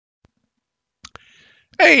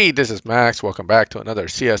Hey, this is Max. Welcome back to another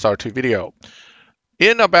CSR2 video.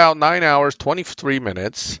 In about 9 hours, 23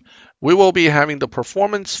 minutes, we will be having the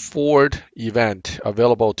Performance Ford event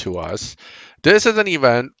available to us. This is an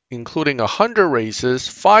event including 100 races,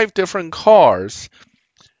 5 different cars,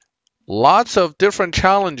 lots of different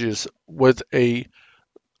challenges with a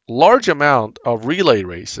large amount of relay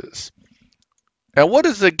races. And what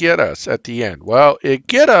does it get us at the end? Well, it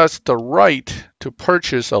get us the right to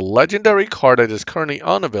purchase a legendary car that is currently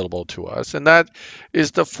unavailable to us, and that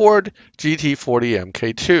is the Ford GT40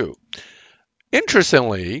 MK2.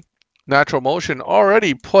 Interestingly, Natural Motion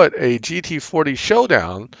already put a GT40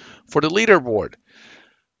 showdown for the leaderboard.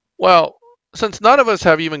 Well, since none of us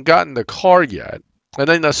have even gotten the car yet, and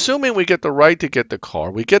then assuming we get the right to get the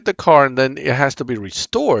car, we get the car and then it has to be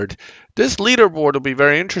restored, this leaderboard will be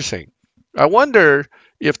very interesting. I wonder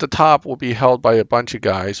if the top will be held by a bunch of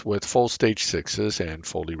guys with full stage sixes and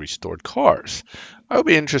fully restored cars. I would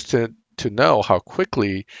be interested to know how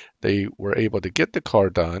quickly they were able to get the car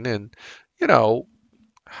done and, you know,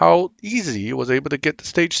 how easy it was able to get the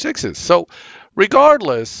stage sixes. So,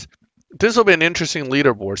 regardless, this will be an interesting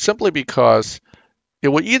leaderboard simply because it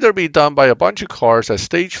will either be done by a bunch of cars at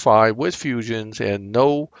stage 5 with fusions and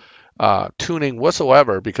no tuning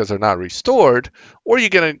whatsoever because they're not restored, or you're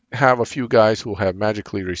going to have a few guys who have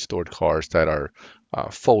magically restored cars that are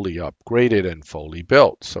fully upgraded and fully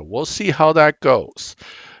built. So we'll see how that goes.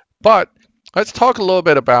 But let's talk a little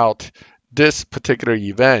bit about this particular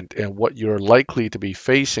event and what you're likely to be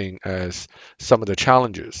facing as some of the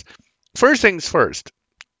challenges. First things first,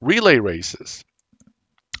 relay races.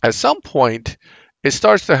 At some point, it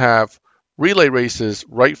starts to have relay races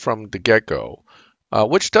right from the get-go,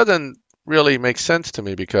 which doesn't really make sense to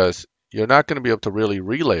me because you're not going to be able to really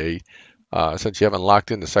relay since you haven't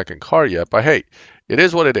locked in the second car yet. But hey, it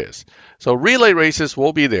is what it is. So relay races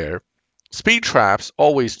will be there. Speed traps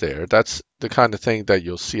always there. That's the kind of thing that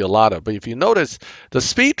you'll see a lot of. But if you notice, the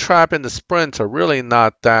speed trap and the sprints are really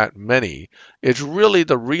not that many. It's really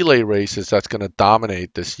the relay races that's going to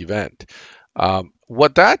dominate this event.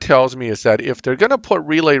 What that tells me is that if they're going to put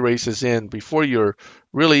relay races in before you're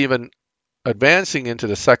really even advancing into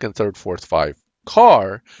the second, third, fourth, five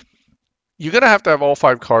car, you're going to have all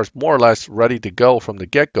 5 cars more or less ready to go from the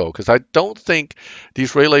get-go because I don't think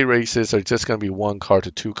these relay races are just going to be 1 car to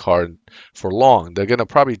 2 car for long. They're going to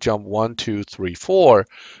probably jump 1, 2, 3, 4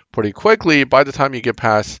 pretty quickly. By the time you get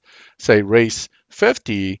past, say, race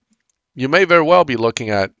 50, you may very well be looking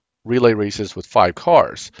at relay races with 5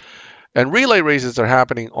 cars. And relay races are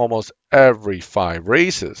happening almost every 5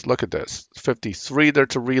 races. Look at this. 53,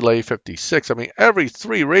 there's a relay. 56. I mean, every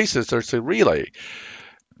 3 races, there's a relay.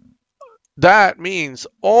 That means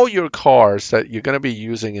all your cars that you're going to be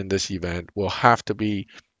using in this event will have to be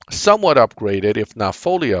somewhat upgraded, if not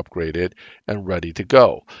fully upgraded, and ready to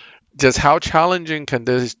go. Just how challenging can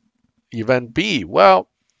this event be? Well,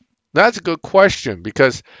 that's a good question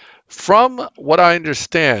because from what I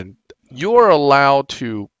understand, you're allowed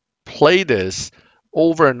to play this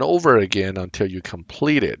over and over again until you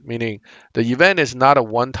complete it, meaning the event is not a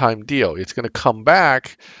one-time deal. It's going to come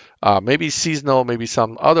back, maybe seasonal, maybe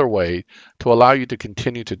some other way to allow you to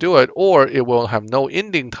continue to do it, or it will have no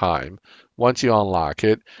ending time once you unlock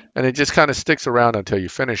it, and it just kind of sticks around until you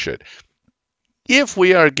finish it. If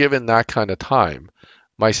we are given that kind of time,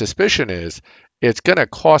 my suspicion is it's going to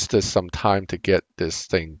cost us some time to get this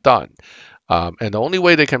thing done. And the only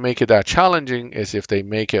way they can make it that challenging is if they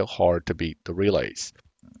make it hard to beat the relays.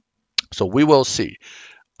 So we will see.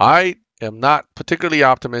 I am not particularly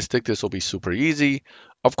optimistic this will be super easy.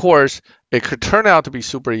 Of course, it could turn out to be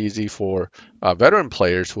super easy for veteran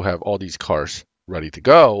players who have all these cars ready to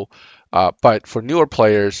go. But for newer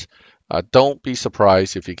players, don't be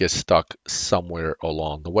surprised if you get stuck somewhere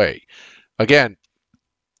along the way. Again,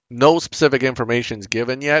 no specific information is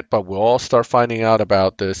given yet, but we'll all start finding out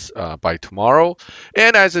about this by tomorrow.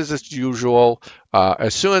 And as is usual,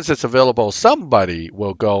 as soon as it's available, somebody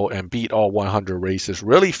will go and beat all 100 races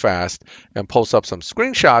really fast and post up some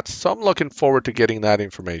screenshots. So I'm looking forward to getting that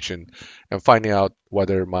information and finding out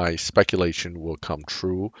whether my speculation will come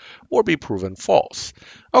true or be proven false.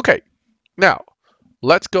 Okay, now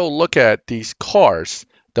let's go look at these cars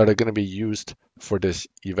that are going to be used for this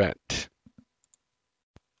event.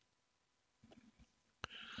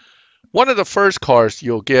 One of the first cars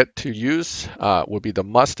you'll get to use will be the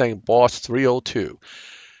Mustang Boss 302.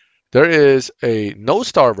 There is a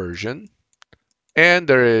no-star version and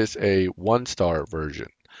there is a one-star version.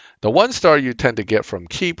 The one-star you tend to get from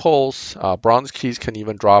key pulls. Bronze keys can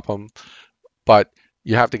even drop them, but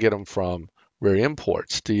you have to get them from rare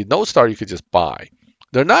imports. The no-star you could just buy.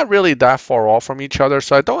 They're not really that far off from each other,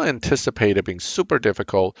 so I don't anticipate it being super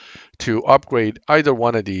difficult to upgrade either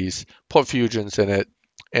one of these, put fusions in it,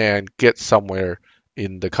 and get somewhere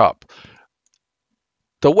in the cup.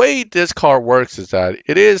 The way this car works is that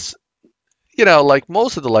it is, like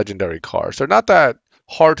most of the legendary cars, they're not that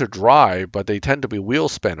hard to drive, but they tend to be wheel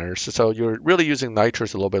spinners. So you're really using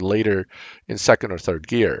nitrous a little bit later in second or third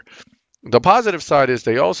gear. The positive side is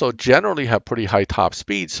they also generally have pretty high top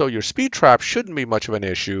speed, so your speed trap shouldn't be much of an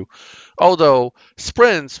issue, although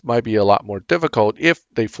sprints might be a lot more difficult if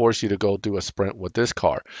they force you to go do a sprint with this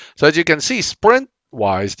car. So as you can see,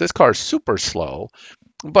 sprint-wise, this car is super slow,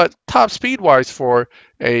 but top speed wise for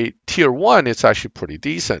a tier 1, it's actually pretty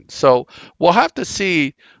decent. So we'll have to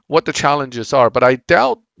see what the challenges are, but I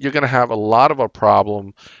doubt you're going to have a lot of a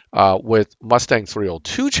problem with Mustang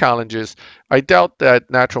 302 challenges. I doubt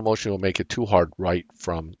that natural motion will make it too hard right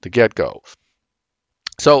from the get-go.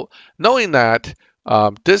 So knowing that,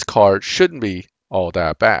 this car shouldn't be all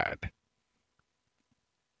that bad.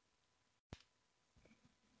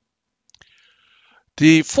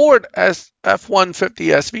 The Ford F-150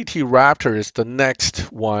 SVT Raptor is the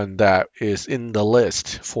next one that is in the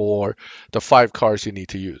list for the 5 cars you need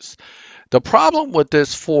to use. The problem with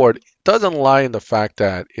this Ford doesn't lie in the fact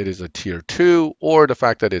that it is a tier 2 or the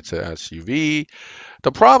fact that it's an SUV.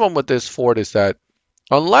 The problem with this Ford is that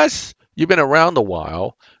unless you've been around a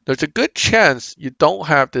while, there's a good chance you don't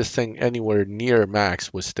have this thing anywhere near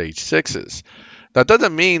max with stage 6s. That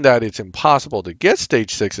doesn't mean that it's impossible to get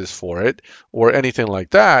stage 6s for it or anything like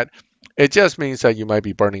that. It just means that you might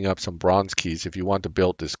be burning up some bronze keys if you want to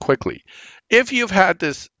build this quickly. If you've had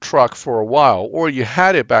this truck for a while, or you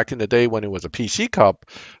had it back in the day when it was a PC Cup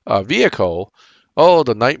vehicle, oh,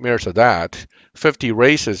 the nightmares of that. 50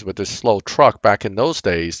 races with this slow truck back in those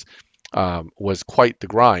days was quite the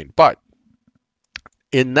grind. But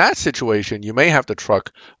in that situation, you may have the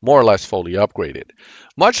truck more or less fully upgraded.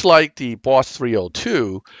 Much like the Boss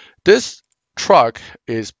 302, this truck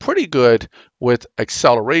is pretty good with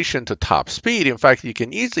acceleration to top speed. In fact, you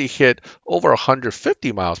can easily hit over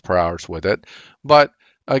 150 miles per hour with it. But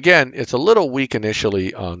again, it's a little weak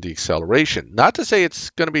initially on the acceleration. Not to say it's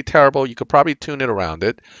going to be terrible. You could probably tune it around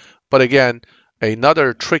it. But again,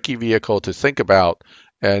 another tricky vehicle to think about,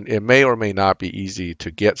 and it may or may not be easy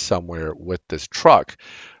to get somewhere with this truck.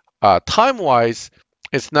 Time-wise,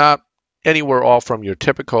 it's not anywhere off from your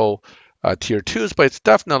typical tier 2s, but it's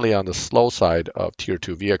definitely on the slow side of tier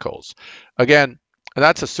 2 vehicles. Again,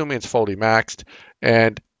 that's assuming it's fully maxed,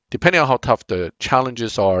 and depending on how tough the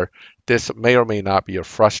challenges are, this may or may not be a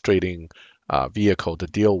frustrating vehicle to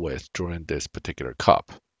deal with during this particular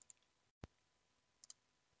cup.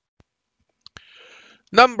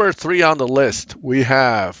 Number 3 on the list, we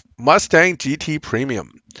have Mustang GT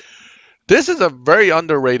Premium. This is a very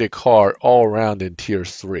underrated car all around in Tier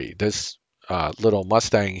 3. This little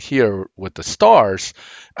Mustang here with the stars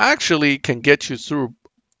actually can get you through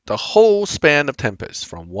the whole span of Tempest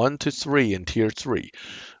from 1 to 3 in Tier 3.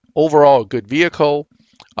 Overall, a good vehicle.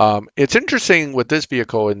 It's interesting with this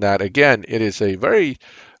vehicle in that, again, it is a very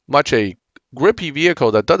much a grippy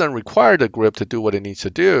vehicle that doesn't require the grip to do what it needs to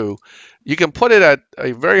do. You can put it at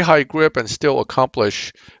a very high grip and still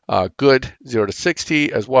accomplish good 0 to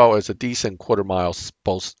 60 as well as a decent quarter mile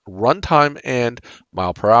both runtime and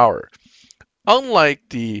mile per hour. Unlike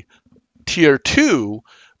the tier 2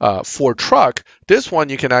 Ford truck, this one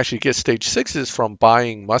you can actually get stage 6s from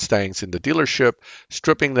buying Mustangs in the dealership,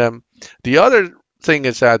 stripping them. The other thing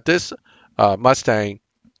is that this Mustang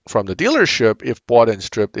from the dealership, if bought and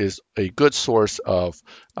stripped, is a good source of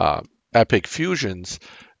epic fusions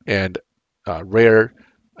and rare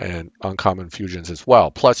and uncommon fusions as well.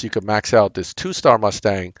 Plus, you could max out this 2-star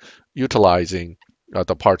Mustang utilizing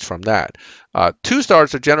the parts from that. 2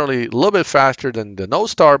 stars are generally a little bit faster than the no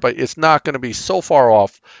star, but it's not going to be so far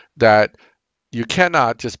off that you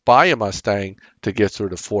cannot just buy a Mustang to get through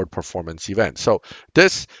the Ford performance event. So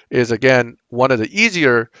this is, again, one of the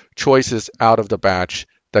easier choices out of the batch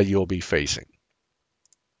that you'll be facing.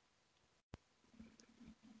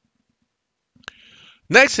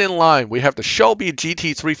 Next in line, we have the Shelby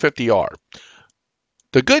GT350R.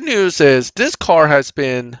 The good news is this car has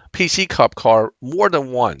been PC Cup car more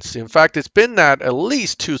than once. In fact, it's been that at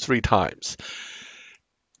least 2-3 times.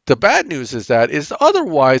 The bad news is that it's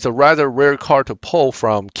otherwise a rather rare car to pull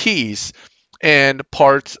from keys, and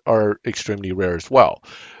parts are extremely rare as well.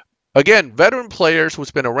 Again, veteran players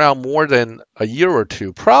who's been around more than a year or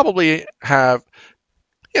two probably have,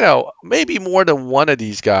 maybe more than one of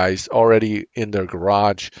these guys already in their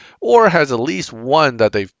garage, or has at least one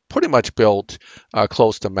that they've pretty much built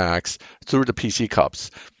close to max through the PC Cups.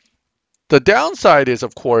 The downside is,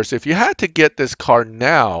 of course, if you had to get this car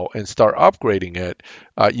now and start upgrading it,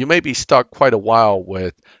 you may be stuck quite a while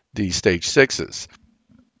with the stage sixes.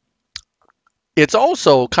 It's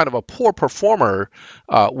also kind of a poor performer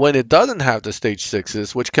when it doesn't have the stage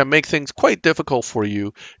sixes, which can make things quite difficult for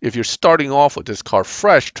you if you're starting off with this car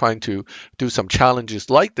fresh, trying to do some challenges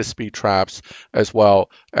like the speed traps as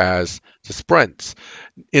well as the sprints.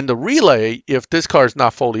 In the relay, if this car is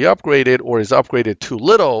not fully upgraded or is upgraded too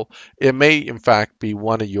little, it may in fact be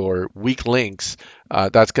one of your weak links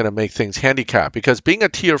that's going to make things handicapped. Because being a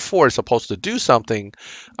tier 4 is supposed to do something,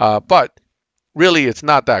 but really it's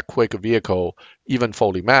not that quick a vehicle, even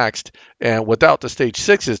fully maxed. And without the stage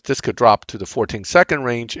sixes, this could drop to the 14-second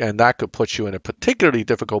range, and that could put you in a particularly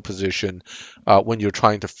difficult position when you're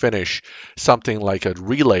trying to finish something like a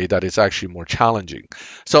relay that is actually more challenging.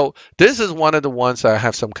 So this is one of the ones that I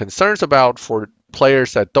have some concerns about for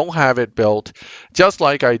players that don't have it built, just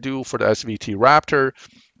like I do for the SVT Raptor.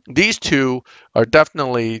 These two are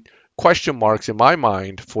definitely question marks in my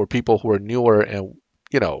mind for people who are newer and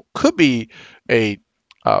could be a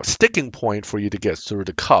sticking point for you to get through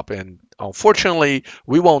the cup. And unfortunately,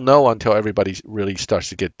 we won't know until everybody really starts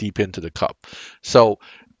to get deep into the cup. So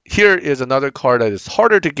here is another card that is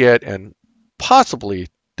harder to get and possibly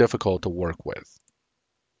difficult to work with.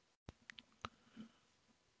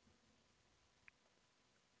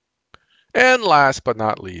 And last but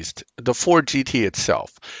not least, the Ford GT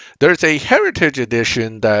itself. There's a Heritage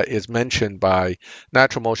Edition that is mentioned by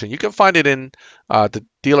Natural Motion. You can find it in the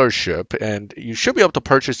dealership, and you should be able to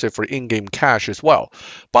purchase it for in-game cash as well.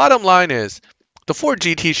 Bottom line is, the Ford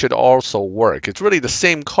GT should also work. It's really the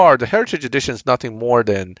same car. The Heritage Edition is nothing more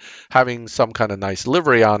than having some kind of nice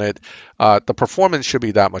livery on it. The performance should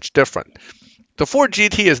be that much different. The Ford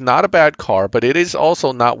GT is not a bad car, but it is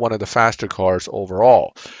also not one of the faster cars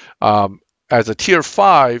overall. As a tier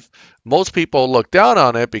 5, most people look down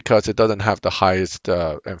on it because it doesn't have the highest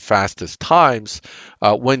and fastest times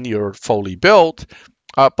when you're fully built.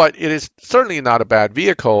 But it is certainly not a bad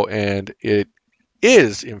vehicle, and it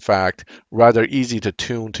is, in fact, rather easy to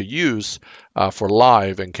tune to use for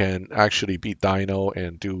live and can actually beat dyno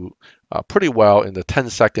and do pretty well in the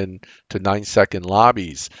 10-second to 9-second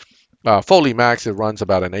lobbies. Fully max, it runs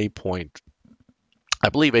about an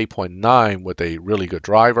 8.9 with a really good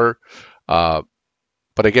driver. But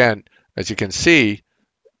again, as you can see,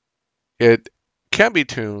 it can be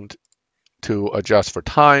tuned to adjust for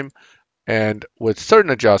time, and with certain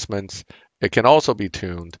adjustments, it can also be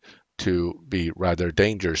tuned to be rather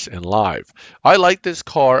dangerous in live. I like this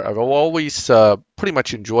car. I've always pretty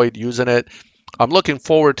much enjoyed using it. I'm looking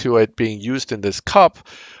forward to it being used in this cup.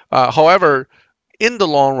 However, in the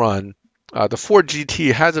long run, the Ford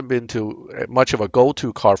GT hasn't been too much of a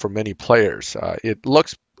go-to car for many players. It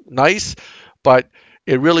looks nice, but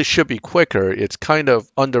it really should be quicker. It's kind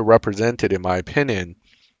of underrepresented in my opinion,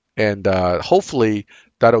 and hopefully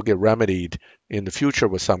that'll get remedied in the future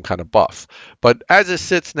with some kind of buff. But as it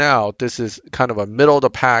sits now, this is kind of a middle of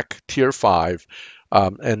the pack tier 5,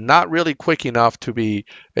 and not really quick enough to be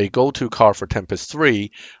a go-to car for Tempest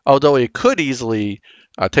 3, although it could easily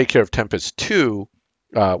take care of Tempest 2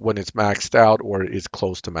 when it's maxed out or is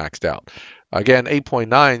close to maxed out. Again,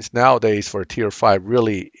 8.9s nowadays for a tier 5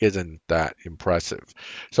 really isn't that impressive.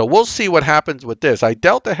 So we'll see what happens with this. I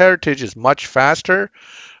doubt the Heritage is much faster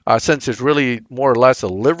since it's really more or less a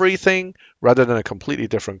livery thing rather than a completely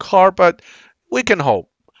different car, but we can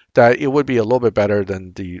hope that it would be a little bit better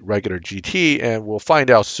than the regular GT, and we'll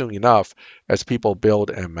find out soon enough as people build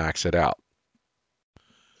and max it out.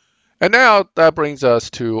 And now that brings us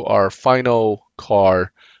to our final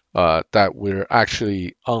car that we're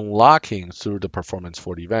actually unlocking through the Performance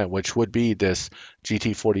Ford event, which would be this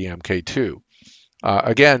GT40 MK2.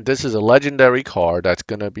 Again, this is a legendary car that's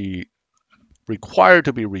going to be required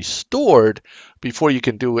to be restored before you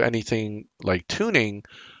can do anything like tuning,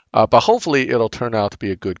 but hopefully it'll turn out to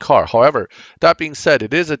be a good car. However, that being said,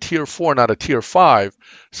 it is a tier 4, not a tier 5,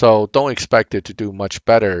 so don't expect it to do much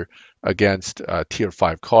better against tier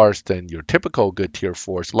 5 cars than your typical good tier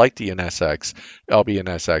 4s like the NSX, LB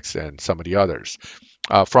NSX, and some of the others.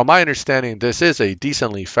 From my understanding, this is a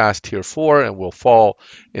decently fast tier 4 and will fall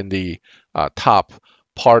in the top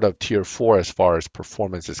part of tier 4 as far as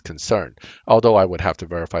performance is concerned, although I would have to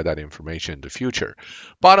verify that information in the future.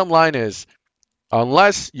 Bottom line is,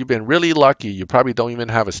 unless you've been really lucky, you probably don't even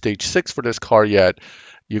have a stage 6 for this car yet,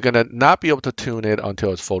 you're going to not be able to tune it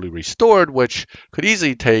until it's fully restored, which could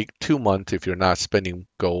easily take 2 months if you're not spending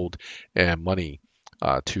gold and money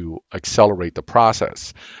to accelerate the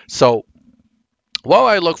process. So while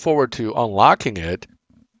I look forward to unlocking it,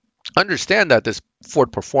 understand that this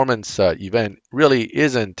Ford Performance event really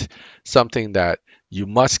isn't something that you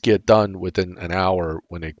must get done within an hour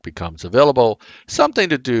when it becomes available, something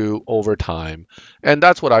to do over time. And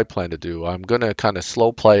that's what I plan to do. I'm going to kind of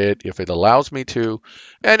slow play it if it allows me to.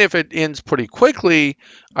 And if it ends pretty quickly,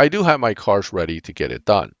 I do have my cars ready to get it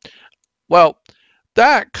done. Well,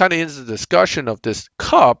 that kind of ends the discussion of this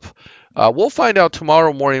cup. We'll find out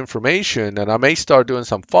tomorrow more information, and I may start doing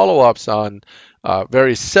some follow-ups on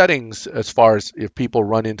various settings as far as if people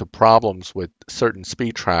run into problems with certain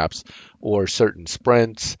speed traps or certain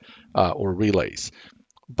sprints or relays.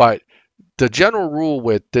 But the general rule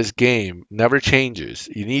with this game never changes.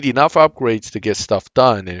 You need enough upgrades to get stuff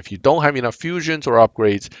done, and if you don't have enough fusions or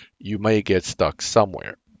upgrades, you may get stuck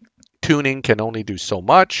somewhere. Tuning can only do so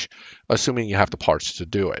much, assuming you have the parts to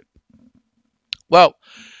do it. Well,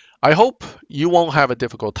 I hope you won't have a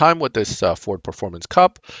difficult time with this Ford Performance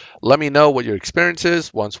Cup. Let me know what your experience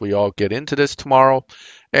is once we all get into this tomorrow.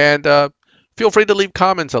 And feel free to leave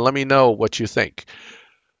comments and let me know what you think.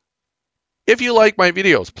 If you like my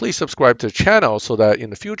videos, please subscribe to the channel so that in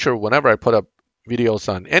the future, whenever I put up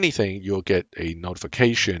videos on anything, you'll get a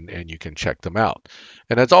notification and you can check them out.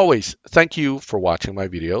 And as always, thank you for watching my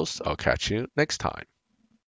videos. I'll catch you next time.